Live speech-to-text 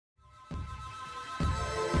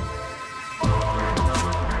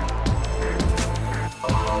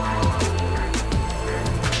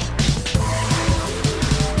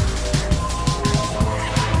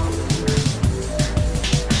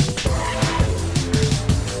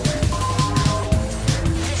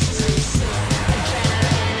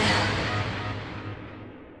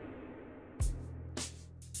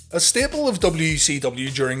A staple of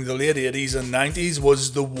WCW during the late 80s and 90s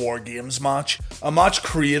was the War Games match, a match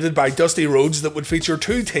created by Dusty Rhodes that would feature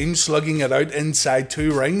two teams slugging it out inside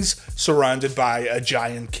two rings, surrounded by a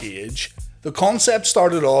giant cage. The concept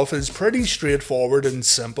started off as pretty straightforward and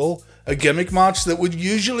simple, a gimmick match that would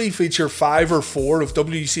usually feature 5 or 4 of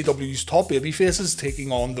WCW's top babyfaces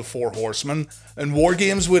taking on the Four Horsemen, and War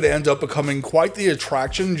Games would end up becoming quite the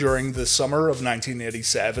attraction during the summer of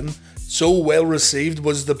 1987. So well received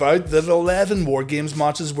was the bout that 11 War Games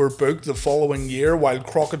matches were booked the following year while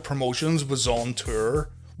Kronik Promotions was on tour.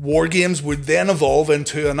 War Games would then evolve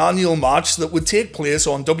into an annual match that would take place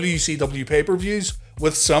on WCW pay-per-views,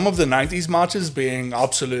 with some of the 90s matches being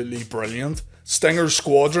absolutely brilliant. Stinger's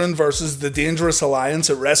Squadron vs the Dangerous Alliance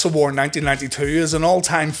at WrestleWar 1992 is an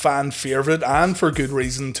all-time fan favourite, and for good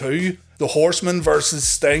reason too. The Horsemen vs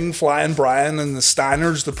Sting, Flying Brian and the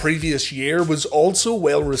Steiners the previous year was also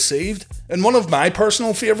well received, and one of my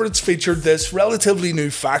personal favourites featured this relatively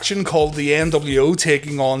new faction called the NWO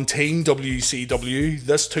taking on Team WCW.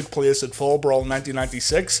 This took place at Fall Brawl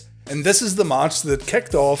 1996, and this is the match that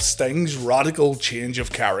kicked off Sting's radical change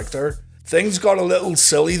of character. Things got a little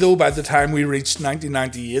silly though by the time we reached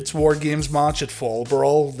 1998's War Games match at Fall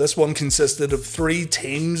Brawl. This one consisted of 3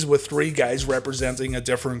 teams with 3 guys representing a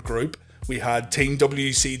different group. We had Team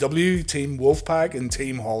WCW, Team Wolfpac and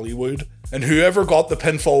Team Hollywood. And whoever got the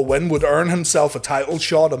pinfall win would earn himself a title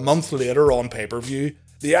shot a month later on pay-per-view.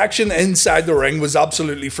 The action inside the ring was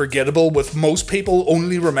absolutely forgettable, with most people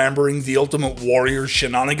only remembering the Ultimate Warrior's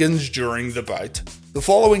shenanigans during the bout. The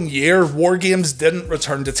following year, War Games didn't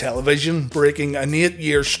return to television, breaking an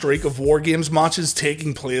 8-year streak of War Games matches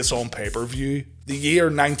taking place on pay-per-view. The year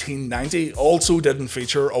 1990 also didn't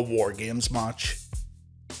feature a War Games match.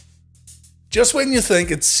 Just when you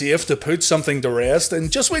think it's safe to put something to rest,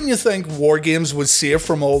 and just when you think War Games was safe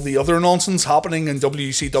from all the other nonsense happening in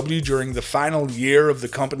WCW during the final year of the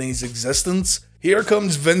company's existence, here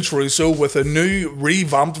comes Vince Russo with a new,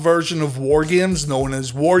 revamped version of War Games known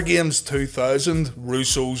as War Games 2000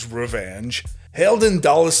 Russo's Revenge. Held in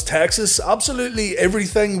Dallas, Texas, absolutely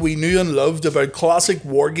everything we knew and loved about classic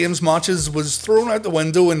War Games matches was thrown out the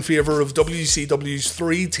window in favour of WCW's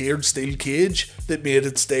 3-tiered steel cage that made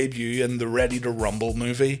its debut in the Ready to Rumble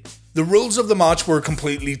movie. The rules of the match were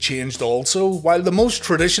completely changed also. While the most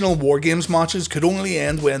traditional War Games matches could only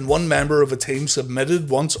end when one member of a team submitted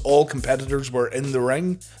once all competitors were in the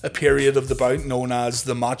ring, a period of the bout known as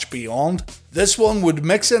the Match Beyond, this one would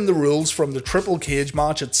mix in the rules from the Triple Cage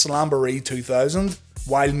match at Slamboree 2000,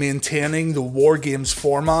 while maintaining the War Games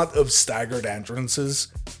format of staggered entrances.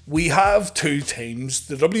 We have 2 teams.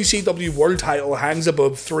 The WCW World title hangs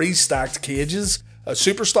above 3 stacked cages. A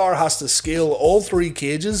superstar has to scale all 3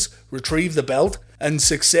 cages, retrieve the belt, and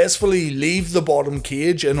successfully leave the bottom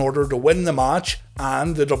cage in order to win the match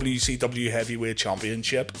and the WCW Heavyweight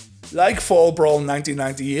Championship. Like Fall Brawl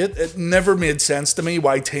 1998, it never made sense to me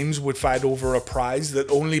why teams would fight over a prize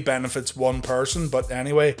that only benefits one person, but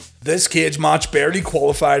anyway. This cage match barely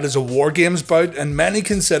qualified as a War Games bout, and many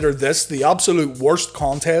consider this the absolute worst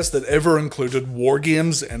contest that ever included War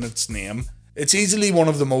Games in its name. It's easily one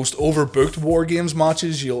of the most overbooked War Games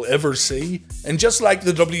matches you'll ever see, and just like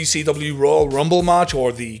the WCW Royal Rumble match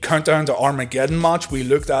or the Countdown to Armageddon match we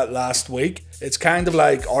looked at last week, it's kind of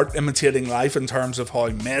like art imitating life in terms of how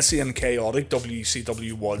messy and chaotic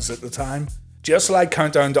WCW was at the time. Just like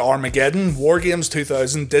Countdown to Armageddon, War Games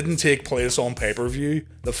 2000 didn't take place on pay-per-view.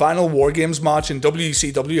 The final War Games match in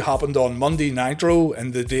WCW happened on Monday Nitro,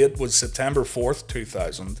 and the date was September 4th,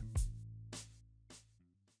 2000.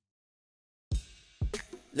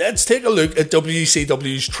 Let's take a look at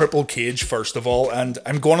WCW's Triple Cage first of all, and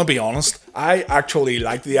I'm gonna be honest, I actually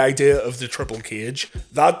like the idea of the Triple Cage.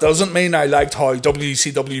 That doesn't mean I liked how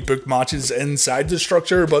WCW booked matches inside the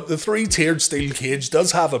structure, but the 3-tiered steel cage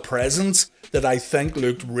does have a presence that I think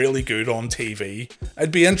looked really good on TV.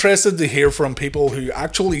 I'd be interested to hear from people who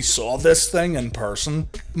actually saw this thing in person.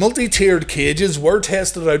 Multi-tiered cages were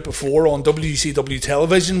tested out before on WCW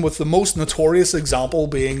television, with the most notorious example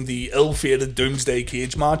being the ill-fated Doomsday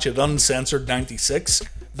Cage match at Uncensored 96.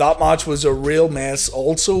 That match was a real mess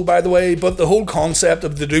also, by the way, but the whole concept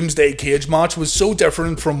of the Doomsday Cage match was so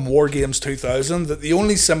different from War Games 2000 that the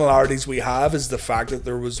only similarities we have is the fact that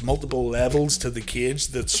there was multiple levels to the cage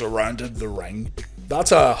that surrounded the ring.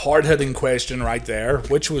 That's a hard-hitting question right there.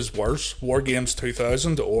 Which was worse, War Games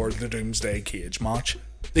 2000 or the Doomsday Cage match?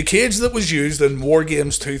 The cage that was used in War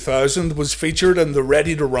Games 2000 was featured in the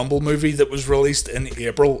Ready to Rumble movie that was released in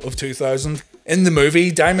April of 2000. In the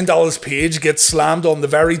movie, Diamond Dallas Page gets slammed on the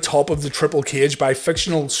very top of the triple cage by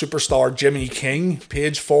fictional superstar Jimmy King.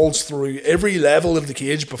 Page falls through every level of the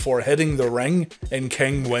cage before hitting the ring, and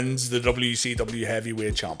King wins the WCW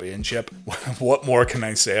Heavyweight Championship. What more can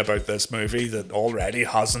I say about this movie that already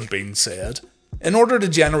hasn't been said? In order to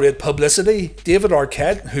generate publicity, David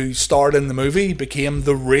Arquette, who starred in the movie, became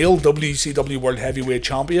the real WCW World Heavyweight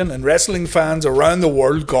Champion, and wrestling fans around the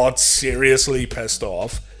world got seriously pissed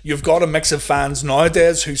off. You've got a mix of fans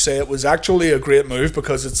nowadays who say it was actually a great move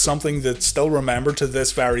because it's something that's still remembered to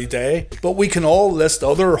this very day, but we can all list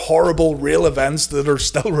other horrible real events that are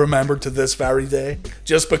still remembered to this very day.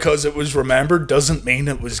 Just because it was remembered doesn't mean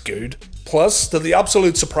it was good. Plus, to the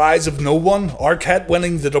absolute surprise of no one, Arquette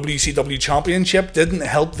winning the WCW Championship didn't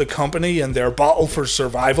help the company in their battle for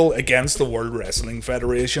survival against the World Wrestling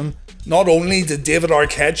Federation. Not only did David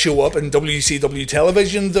Arquette show up in WCW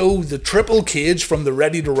television though, the triple cage from the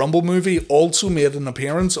Ready to Rumble movie also made an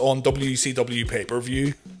appearance on WCW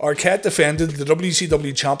pay-per-view. Arquette defended the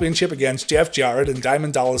WCW Championship against Jeff Jarrett and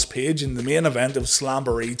Diamond Dallas Page in the main event of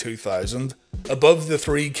Slamboree 2000. Above the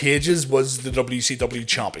three cages was the WCW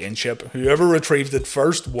Championship. Whoever retrieved it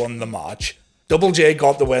first won the match. Double J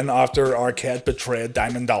got the win after Arquette betrayed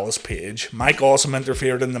Diamond Dallas Page. Mike Awesome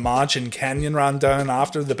interfered in the match and Kenyon ran down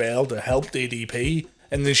after the bell to help DDP,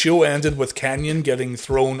 and the show ended with Kenyon getting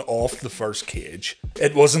thrown off the first cage.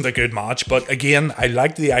 It wasn't a good match, but again, I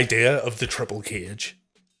liked the idea of the triple cage.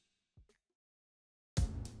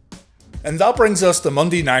 And that brings us to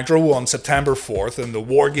Monday Nitro on September 4th and the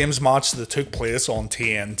War Games match that took place on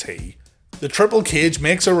TNT. The triple cage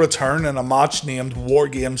makes a return in a match named War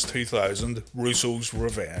Games 2000, Russo's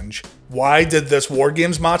Revenge. Why did this War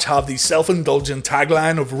Games match have the self-indulgent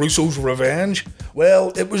tagline of Russo's Revenge?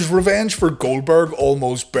 Well, it was revenge for Goldberg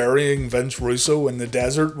almost burying Vince Russo in the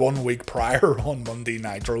desert 1 week prior on Monday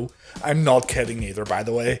Nitro. I'm not kidding either, by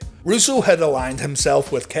the way. Russo had aligned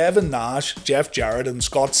himself with Kevin Nash, Jeff Jarrett and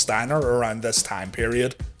Scott Steiner around this time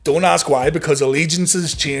period. Don't ask why, because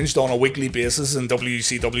allegiances changed on a weekly basis in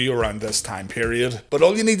WCW around this time period, but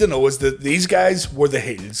all you need to know is that these guys were the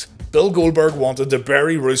heels. Bill Goldberg wanted to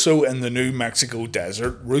bury Russo in the New Mexico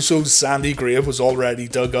desert. Russo's sandy grave was already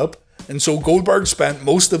dug up, and so Goldberg spent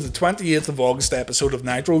most of the 28th of August episode of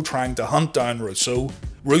Nitro trying to hunt down Russo.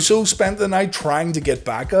 Russo spent the night trying to get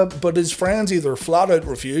backup, but his friends either flat out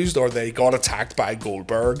refused or they got attacked by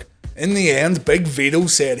Goldberg. In the end, Big Vito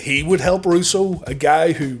said he would help Russo, a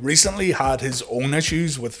guy who recently had his own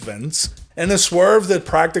issues with Vince. In a swerve that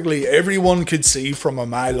practically everyone could see from a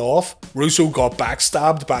mile off, Russo got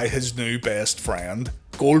backstabbed by his new best friend.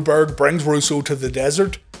 Goldberg brings Russo to the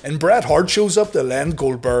desert, and Bret Hart shows up to lend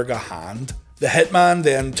Goldberg a hand. The hitman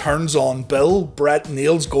then turns on Bill, Bret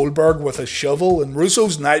nails Goldberg with a shovel, and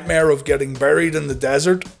Russo's nightmare of getting buried in the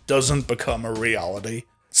desert doesn't become a reality.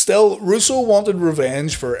 Still, Russo wanted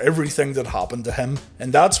revenge for everything that happened to him,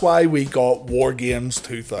 and that's why we got War Games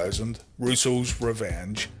 2000, Russo's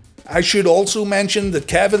Revenge. I should also mention that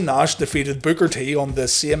Kevin Nash defeated Booker T on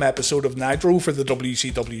this same episode of Nitro for the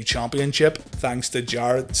WCW Championship, thanks to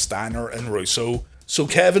Jarrett, Steiner and Russo. So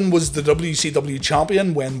Kevin was the WCW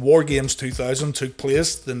Champion when War Games 2000 took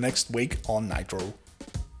place the next week on Nitro.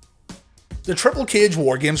 The Triple Cage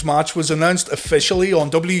War Games match was announced officially on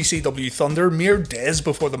WCW Thunder mere days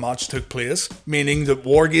before the match took place, meaning that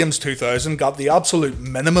War Games 2000 got the absolute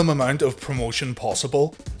minimum amount of promotion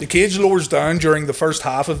possible. The cage lowers down during the first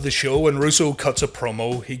half of the show and Russo cuts a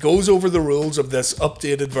promo. He goes over the rules of this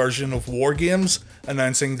updated version of War Games,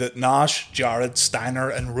 announcing that Nash, Jarrett, Steiner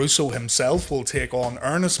and Russo himself will take on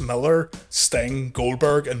Ernest Miller, Sting,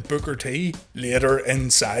 Goldberg and Booker T later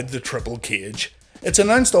inside the Triple Cage. It's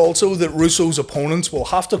announced also that Russo's opponents will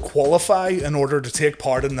have to qualify in order to take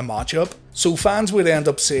part in the matchup, so fans would end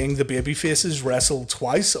up seeing the babyfaces wrestle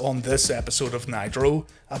twice on this episode of Nitro,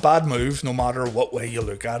 a bad move no matter what way you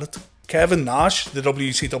look at it. Kevin Nash, the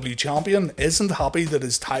WCW champion, isn't happy that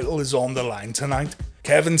his title is on the line tonight.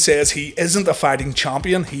 Kevin says he isn't a fighting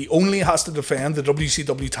champion, he only has to defend the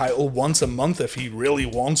WCW title once a month if he really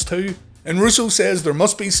wants to. And Russo says there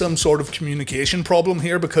must be some sort of communication problem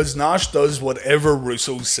here because Nash does whatever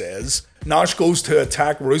Russo says. Nash goes to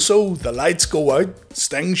attack Russo, the lights go out,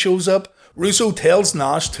 Sting shows up, Russo tells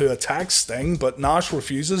Nash to attack Sting but Nash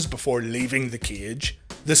refuses before leaving the cage.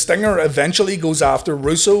 The Stinger eventually goes after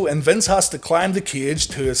Russo and Vince has to climb the cage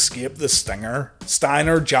to escape the Stinger.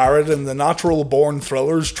 Steiner, Jarrett and the Natural Born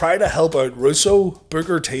Thrillers try to help out Russo,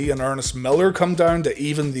 Booker T and Ernest Miller come down to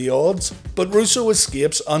even the odds, but Russo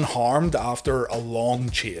escapes unharmed after a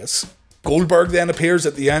long chase. Goldberg then appears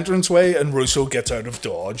at the entranceway and Russo gets out of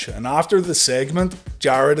dodge, and after the segment,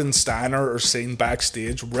 Jarrett and Steiner are seen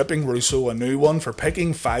backstage ripping Russo a new one for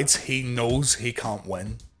picking fights he knows he can't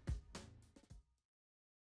win.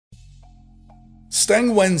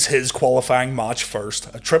 Sting wins his qualifying match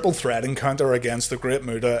first, a triple threat encounter against the Great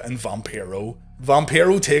Muta and Vampiro.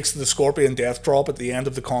 Vampiro takes the Scorpion Death Drop at the end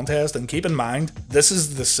of the contest, and keep in mind, this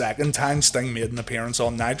is the second time Sting made an appearance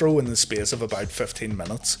on Nitro in the space of about 15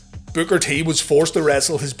 minutes. Booker T was forced to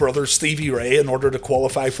wrestle his brother Stevie Ray in order to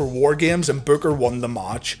qualify for War Games, and Booker won the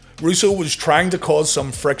match. Russo was trying to cause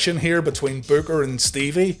some friction here between Booker and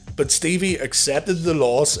Stevie, but Stevie accepted the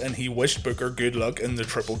loss and he wished Booker good luck in the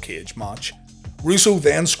Triple Cage match. Russo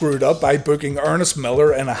then screwed up by booking Ernest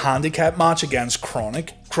Miller in a handicap match against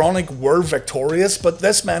Kronik. Kronik were victorious, but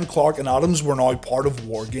this meant Clark and Adams were now part of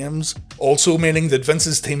War Games, also meaning that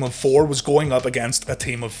Vince's team of 4 was going up against a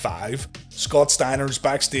team of 5. Scott Steiner's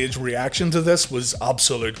backstage reaction to this was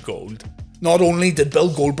absolute gold. Not only did Bill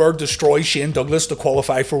Goldberg destroy Shane Douglas to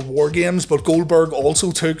qualify for War Games, but Goldberg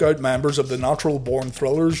also took out members of the Natural Born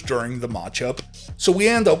Thrillers during the matchup. So we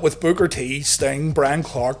end up with Booker T, Sting, Brian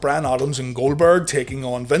Clark, Brian Adams and Goldberg taking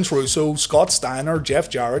on Vince Russo, Scott Steiner, Jeff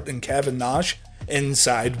Jarrett and Kevin Nash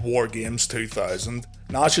inside War Games 2000.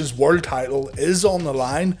 Nash's world title is on the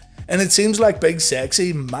line, and it seems like Big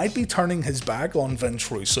Sexy might be turning his back on Vince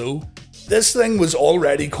Russo. This thing was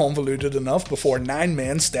already convoluted enough before 9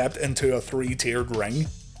 men stepped into a 3-tiered ring,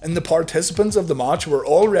 and the participants of the match were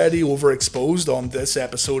already overexposed on this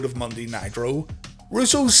episode of Monday Nitro.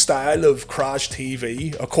 Russo's style of Crash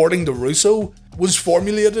TV, according to Russo, was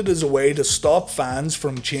formulated as a way to stop fans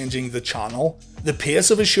from changing the channel. The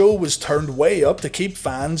pace of a show was turned way up to keep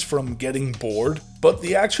fans from getting bored, but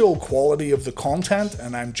the actual quality of the content,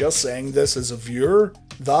 and I'm just saying this as a viewer,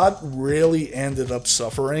 that really ended up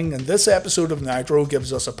suffering, and this episode of Nitro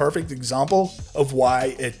gives us a perfect example of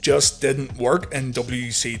why it just didn't work in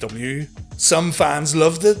WCW. Some fans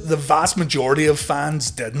loved it, the vast majority of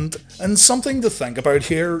fans didn't, and something to think about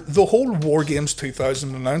here, the whole War Games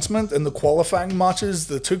 2000 announcement and the qualifying matches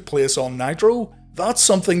that took place on Nitro, that's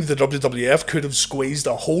something the WWF could have squeezed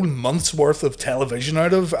a whole month's worth of television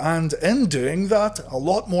out of, and in doing that, a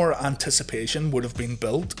lot more anticipation would have been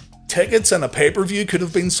built. Tickets and a pay-per-view could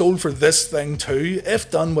have been sold for this thing too, if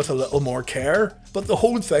done with a little more care, but the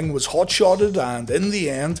whole thing was hot-shotted and in the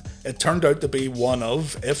end, it turned out to be one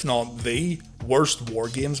of, if not the, worst War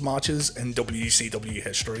Games matches in WCW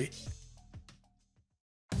history.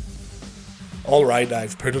 Alright,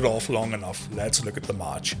 I've put it off long enough, let's look at the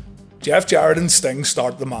match. Jeff Jarrett and Sting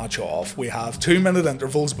start the match off. We have 2-minute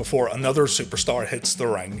intervals before another superstar hits the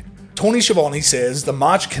ring. Tony Schiavone says the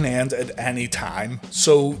match can end at any time,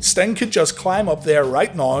 so Sting could just climb up there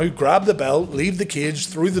right now, grab the belt, leave the cage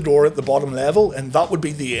through the door at the bottom level, and that would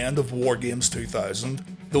be the end of War Games 2000.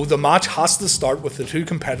 Though the match has to start with the 2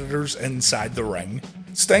 competitors inside the ring.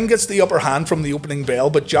 Sting gets the upper hand from the opening bell,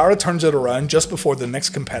 but Jarrett turns it around just before the next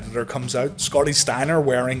competitor comes out, Scotty Steiner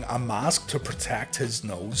wearing a mask to protect his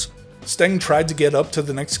nose. Sting tried to get up to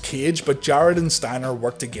the next cage, but Jarrett and Steiner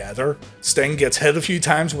work together. Sting gets hit a few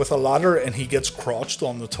times with a ladder and he gets crotched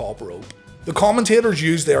on the top rope. The commentators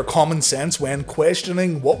use their common sense when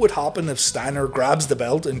questioning what would happen if Steiner grabs the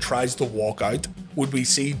belt and tries to walk out. Would we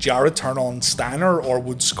see Jarrett turn on Steiner, or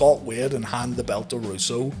would Scott wait and hand the belt to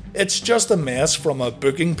Russo? It's just a mess from a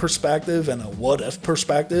booking perspective and a what if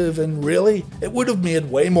perspective, and really, it would have made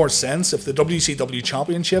way more sense if the WCW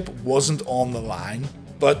Championship wasn't on the line.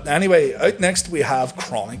 But anyway, out next we have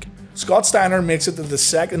Kronik. Scott Steiner makes it to the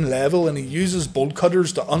 2nd level and he uses bolt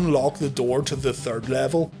cutters to unlock the door to the 3rd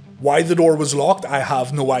level. Why the door was locked, I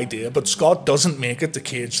have no idea, but Scott doesn't make it to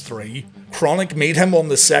cage 3. Kronik meet him on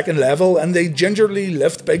the 2nd level and they gingerly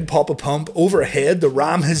lift Big Papa Pump overhead to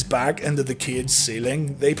ram his back into the cage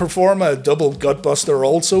ceiling. They perform a double gutbuster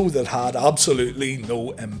also that had absolutely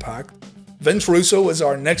no impact. Vince Russo is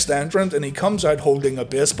our next entrant and he comes out holding a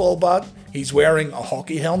baseball bat, he's wearing a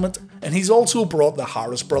hockey helmet, and he's also brought the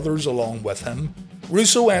Harris brothers along with him.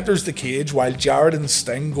 Russo enters the cage while Jarrett and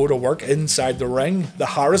Sting go to work inside the ring. The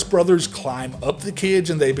Harris brothers climb up the cage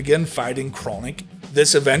and they begin fighting Kronik.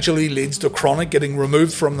 This eventually leads to Kronik getting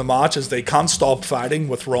removed from the match as they can't stop fighting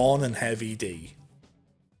with Ron and Heavy D.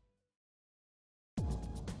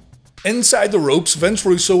 Inside the ropes, Vince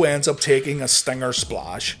Russo ends up taking a Stinger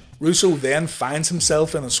Splash. Russo then finds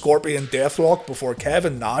himself in a Scorpion Deathlock before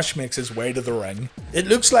Kevin Nash makes his way to the ring. It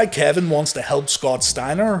looks like Kevin wants to help Scott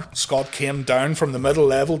Steiner. Scott came down from the middle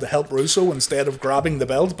level to help Russo instead of grabbing the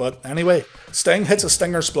belt, but anyway, Sting hits a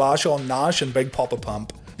stinger splash on Nash and Big Papa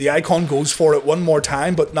Pump. The Icon goes for it one more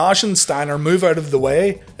time, but Nash and Steiner move out of the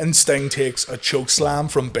way, and Sting takes a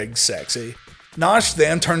chokeslam from Big Sexy. Nash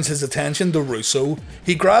then turns his attention to Russo.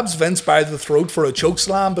 He grabs Vince by the throat for a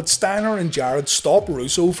chokeslam, but Steiner and Jarrett stop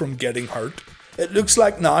Russo from getting hurt. It looks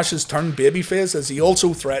like Nash has turned babyface as he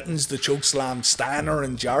also threatens to chokeslam Steiner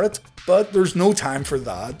and Jarrett, but there's no time for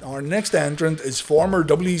that. Our next entrant is former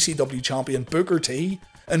WCW champion Booker T,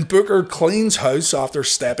 and Booker cleans house after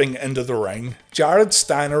stepping into the ring. Jarrett,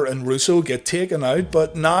 Steiner and Russo get taken out,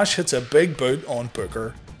 but Nash hits a big boot on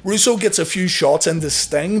Booker. Russo gets a few shots into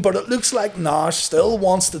Sting, but it looks like Nash still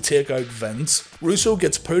wants to take out Vince. Russo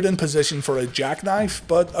gets put in position for a jackknife,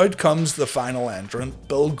 but out comes the final entrant,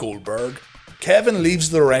 Bill Goldberg. Kevin leaves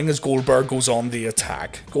the ring as Goldberg goes on the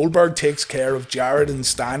attack. Goldberg takes care of Jarrett and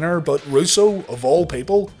Steiner, but Russo, of all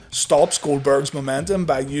people, stops Goldberg's momentum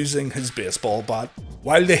by using his baseball bat.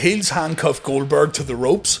 While the heels handcuff Goldberg to the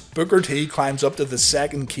ropes, Booker T climbs up to the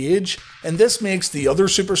second cage, and this makes the other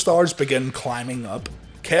superstars begin climbing up.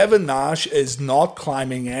 Kevin Nash is not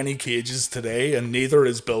climbing any cages today, and neither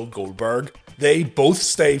is Bill Goldberg. They both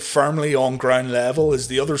stay firmly on ground level as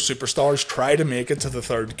the other superstars try to make it to the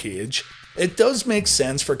third cage. It does make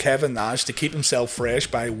sense for Kevin Nash to keep himself fresh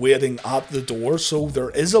by waiting at the door, so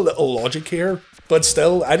there is a little logic here. But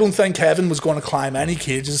still, I don't think Kevin was going to climb any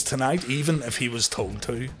cages tonight, even if he was told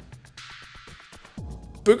to.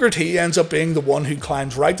 Booker T ends up being the one who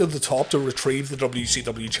climbs right to the top to retrieve the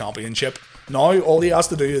WCW Championship. Now all he has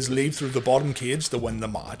to do is leave through the bottom cage to win the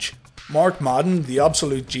match. Mark Madden, the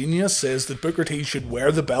absolute genius, says that Booker T should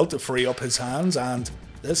wear the belt to free up his hands, and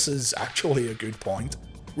this is actually a good point.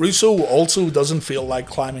 Russo also doesn't feel like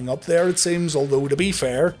climbing up there, it seems, although to be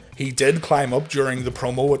fair, he did climb up during the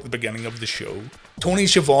promo at the beginning of the show. Tony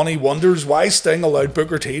Schiavone wonders why Sting allowed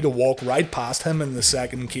Booker T to walk right past him in the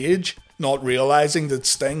second cage, not realising that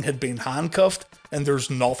Sting had been handcuffed and there's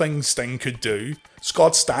nothing Sting could do.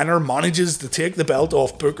 Scott Steiner manages to take the belt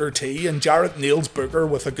off Booker T, and Jarrett nails Booker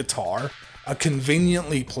with a guitar, a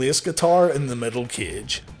conveniently placed guitar in the middle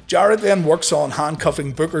cage. Jarrett then works on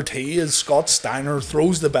handcuffing Booker T as Scott Steiner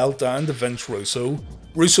throws the belt down to Vince Russo.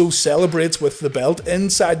 Russo celebrates with the belt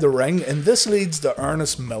inside the ring, and this leads to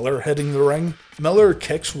Ernest Miller hitting the ring. Miller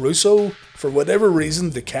kicks Russo. For whatever reason,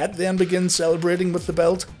 the Cat then begins celebrating with the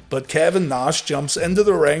belt, but Kevin Nash jumps into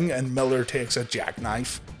the ring and Miller takes a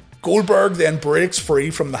jackknife. Goldberg then breaks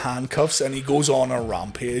free from the handcuffs and he goes on a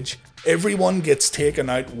rampage. Everyone gets taken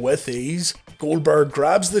out with ease. Goldberg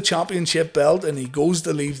grabs the championship belt and he goes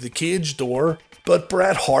to leave the cage door, but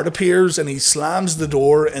Bret Hart appears and he slams the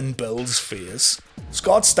door in Bill's face.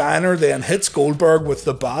 Scott Steiner then hits Goldberg with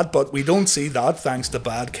the bat, but we don't see that thanks to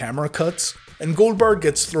bad camera cuts, and Goldberg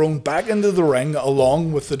gets thrown back into the ring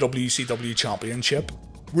along with the WCW Championship.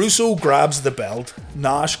 Russo grabs the belt,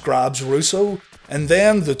 Nash grabs Russo, and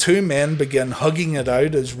then the two men begin hugging it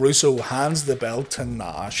out as Russo hands the belt to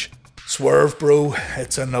Nash. Swerve bro,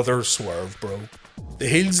 it's another swerve bro. The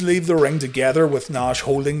heels leave the ring together with Nash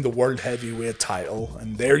holding the World Heavyweight title,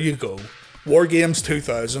 and there you go. War Games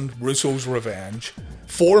 2000, Russo's Revenge.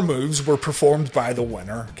 4 moves were performed by the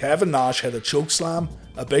winner. Kevin Nash hit a chokeslam,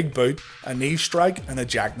 a big boot, a knee strike, and a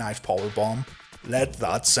jackknife powerbomb. Let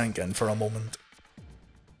that sink in for a moment.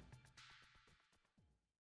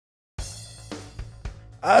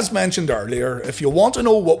 As mentioned earlier, if you want to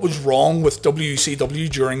know what was wrong with WCW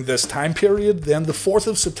during this time period, then the 4th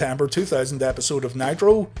of September 2000 episode of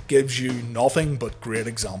Nitro gives you nothing but great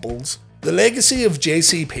examples. The legacy of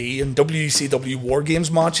JCP and WCW War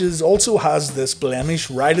Games matches also has this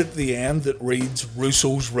blemish right at the end that reads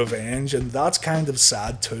Russo's Revenge, and that's kind of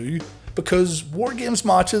sad too, because War Games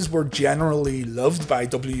matches were generally loved by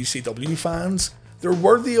WCW fans. There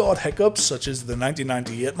were the odd hiccups, such as the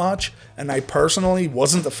 1998 match, and I personally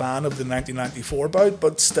wasn't a fan of the 1994 bout,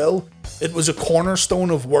 but still, it was a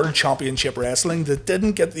cornerstone of World Championship Wrestling that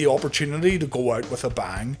didn't get the opportunity to go out with a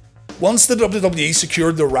bang. Once the WWE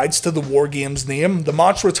secured the rights to the War Games name, the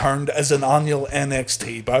match returned as an annual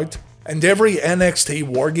NXT bout, and every NXT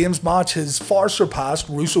War Games match has far surpassed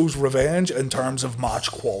Russo's Revenge in terms of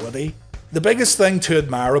match quality. The biggest thing to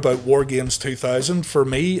admire about War Games 2000 for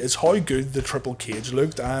me is how good the Triple Cage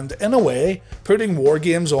looked, and in a way, putting War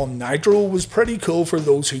Games on Nitro was pretty cool for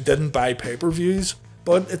those who didn't buy pay-per-views.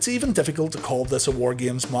 But it's even difficult to call this a War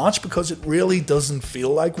Games match because it really doesn't feel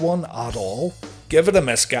like one at all. Give it a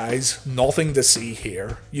miss, guys. Nothing to see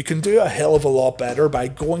here. You can do a hell of a lot better by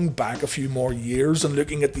going back a few more years and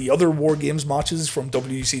looking at the other War Games matches from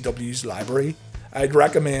WCW's library. I'd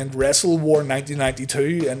recommend Wrestle War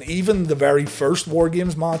 1992 and even the very first War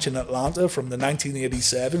Games match in Atlanta from the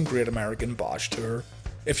 1987 Great American Bash Tour.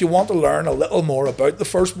 If you want to learn a little more about the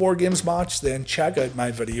first War Games match, then check out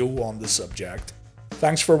my video on the subject.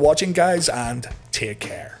 Thanks for watching, guys, and take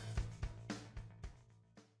care.